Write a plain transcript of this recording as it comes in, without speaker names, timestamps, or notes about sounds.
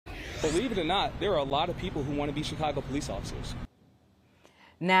Believe it or not, there are a lot of people who want to be Chicago police officers.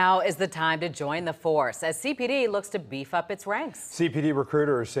 Now is the time to join the force as CPD looks to beef up its ranks. CPD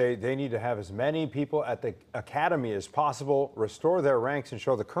recruiters say they need to have as many people at the academy as possible, restore their ranks, and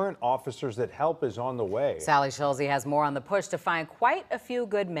show the current officers that help is on the way. Sally Schulze has more on the push to find quite a few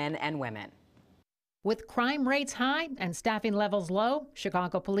good men and women. With crime rates high and staffing levels low,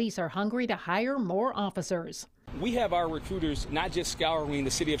 Chicago police are hungry to hire more officers. We have our recruiters not just scouring the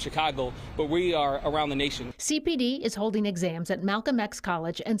city of Chicago, but we are around the nation. CPD is holding exams at Malcolm X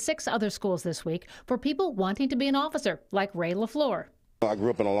College and 6 other schools this week for people wanting to be an officer, like Ray LaFleur. I grew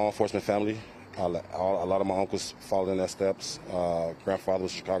up in a law enforcement family. A lot of my uncles followed in their steps. Grandfather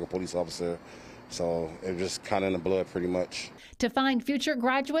was a Chicago police officer, so it was just kind of in the blood pretty much. To find future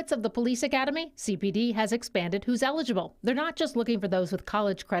graduates of the police academy, CPD has expanded who's eligible. They're not just looking for those with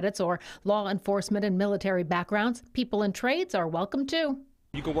college credits or law enforcement and military backgrounds. People in trades are welcome too.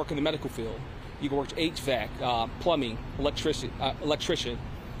 You can work in the medical field. You can work HVAC, plumbing, electrician.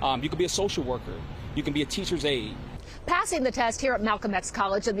 You can be a social worker. You can be a teacher's aide. Passing the test here at Malcolm X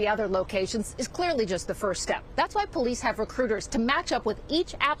College and the other locations is clearly just the first step. That's why police have recruiters to match up with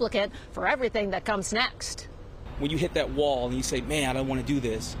each applicant for everything that comes next. When you hit that wall and you say, man, I don't want to do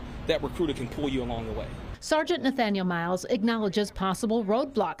this, that recruiter can pull you along the way. Sergeant Nathaniel Miles acknowledges possible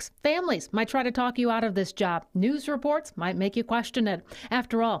roadblocks. Families might try to talk you out of this job. News reports might make you question it.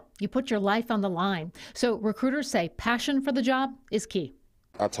 After all, you put your life on the line. So recruiters say passion for the job is key.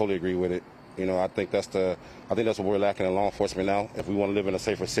 I totally agree with it. You know, I think that's what we're lacking in law enforcement now. If we want to live in a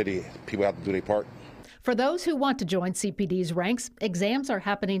safer city, people have to do their part. For those who want to join CPD's ranks, exams are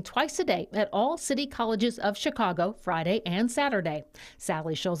happening twice a day at all city colleges of Chicago, Friday and Saturday.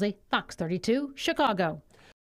 Sally Schulze, Fox 32, Chicago.